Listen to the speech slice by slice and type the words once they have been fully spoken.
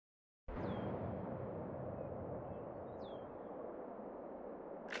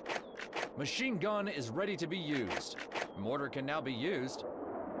Machine gun is ready to be used. Mortar can now be used.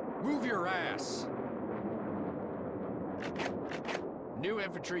 Move your ass! New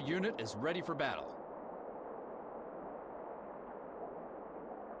infantry unit is ready for battle.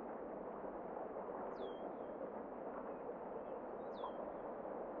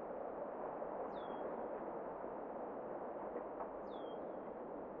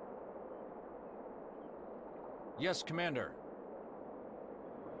 Yes, Commander.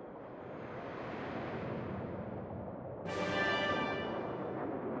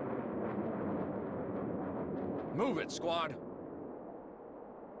 Move it, squad.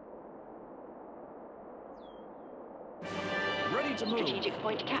 Ready to move. Strategic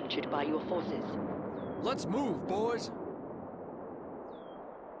point captured by your forces. Let's move, boys.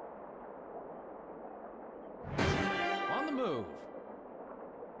 On the move.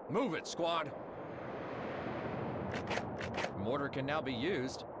 Move it, squad. Mortar can now be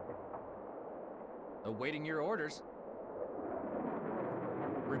used. Awaiting your orders.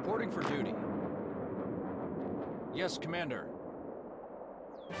 Reporting for duty. Yes, Commander.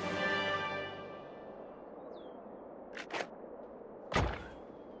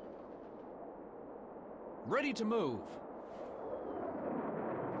 Ready to move.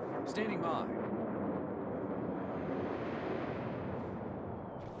 Standing by.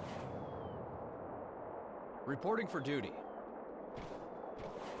 Reporting for duty.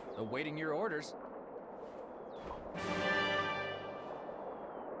 Awaiting your orders.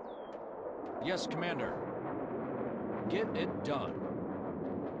 Yes, Commander. Get it done.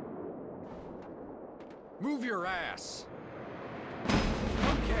 Move your ass.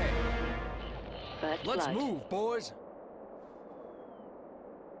 Okay. First Let's blood. move, boys.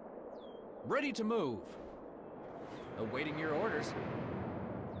 Ready to move. Awaiting your orders.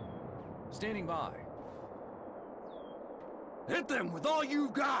 Standing by. Hit them with all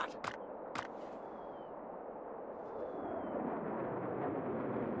you've got!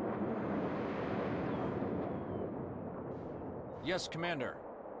 Yes, Commander.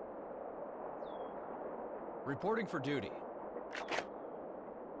 Reporting for duty.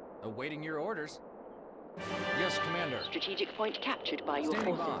 Awaiting your orders. Yes, Commander. Strategic point captured by your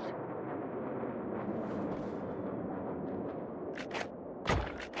Standing forces. by.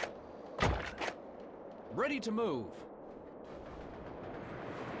 Ready to move.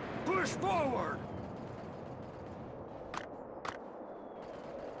 Push forward!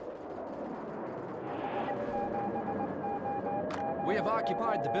 We have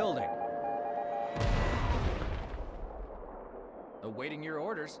occupied the building. Awaiting your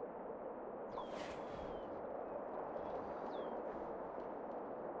orders.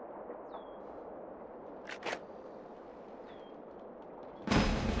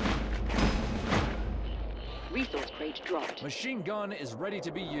 Resource crate dropped. Machine gun is ready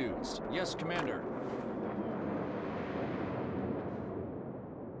to be used. Yes, Commander.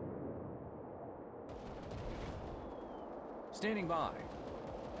 Standing by.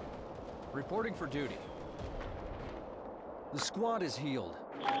 Reporting for duty. The squad is healed.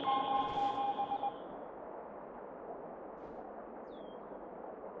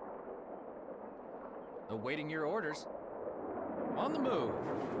 Awaiting your orders. On the move.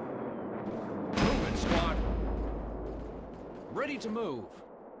 Move it, squad. Ready to move.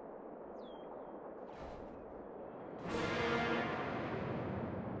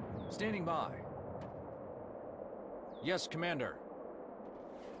 Standing by. Yes, Commander.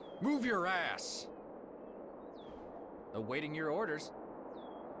 Move your ass. Awaiting your orders.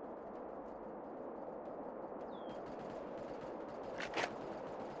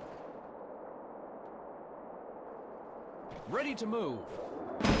 Ready to move.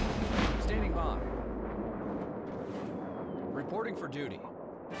 Standing by. Reporting for duty.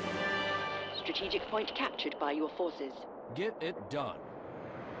 Strategic point captured by your forces. Get it done.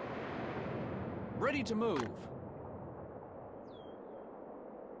 Ready to move.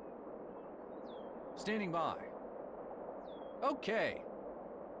 Standing by. Okay.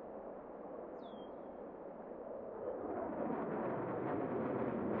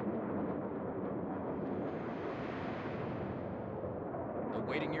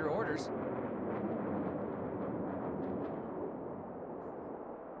 Awaiting your orders.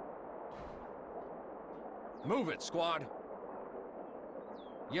 Move it, squad.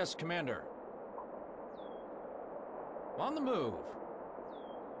 Yes, Commander. On the move.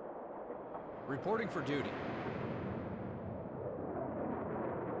 Reporting for duty.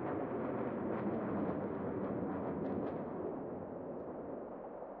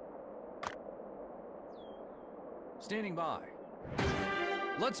 Standing by.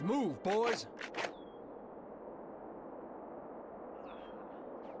 Let's move, boys.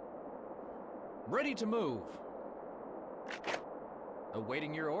 Ready to move.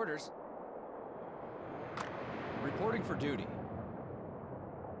 Awaiting your orders. Reporting for duty.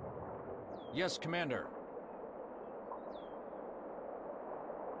 Yes, Commander.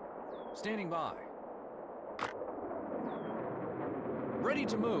 Standing by. Ready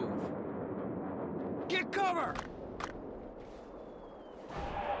to move. Get cover!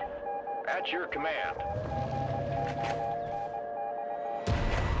 At your command.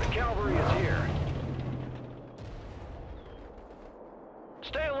 The cavalry is here.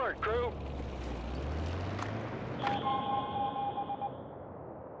 Stay alert, crew.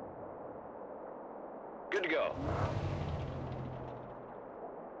 Good to go.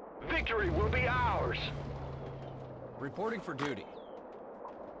 Victory will be ours. Reporting for duty.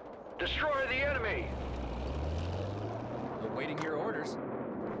 Destroy the enemy. Awaiting your orders.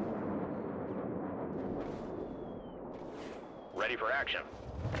 Ready for action.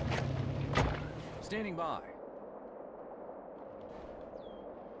 Standing by.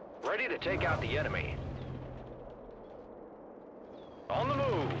 Ready to take out the enemy. On the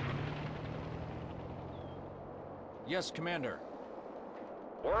move. Yes, Commander.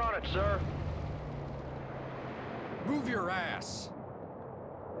 We're on it, sir. Move your ass!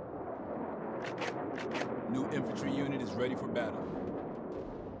 New infantry unit is ready for battle.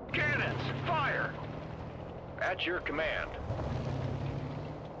 Cannons, fire! At your command.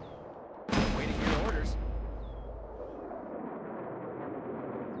 Awaiting your orders.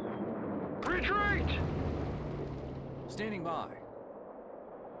 Retreat! Standing by.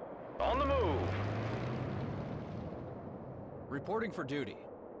 On the move. Reporting for duty.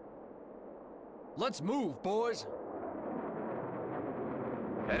 Let's move, boys!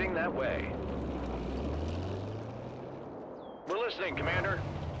 Heading that way. We're listening, Commander.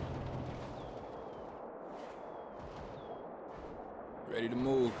 Ready to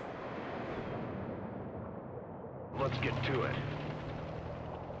move. Let's get to it.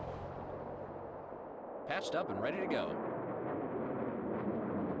 Patched up and ready to go.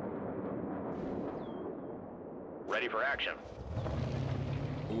 Ready for action.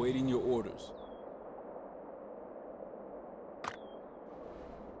 Awaiting your orders.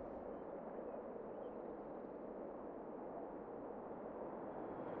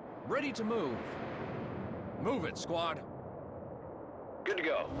 Ready to move. Move it, squad. Good to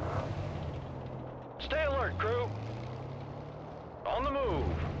go. Stay alert, crew. On the move.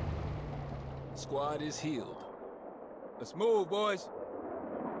 Squad is healed. Let's move, boys.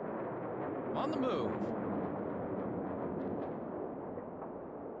 On the move.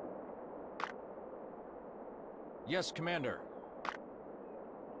 Yes, Commander.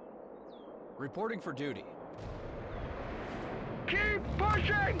 Reporting for duty. Keep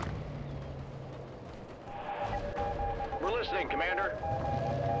pushing! We're listening, Commander.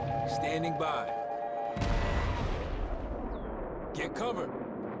 Standing by. Get cover.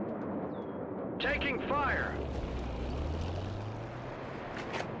 Taking fire.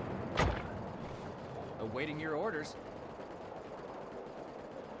 Awaiting your orders.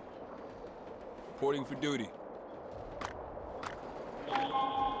 Reporting for duty.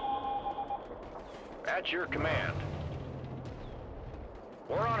 At your command.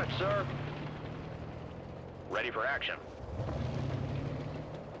 We're on it, sir. Ready for action.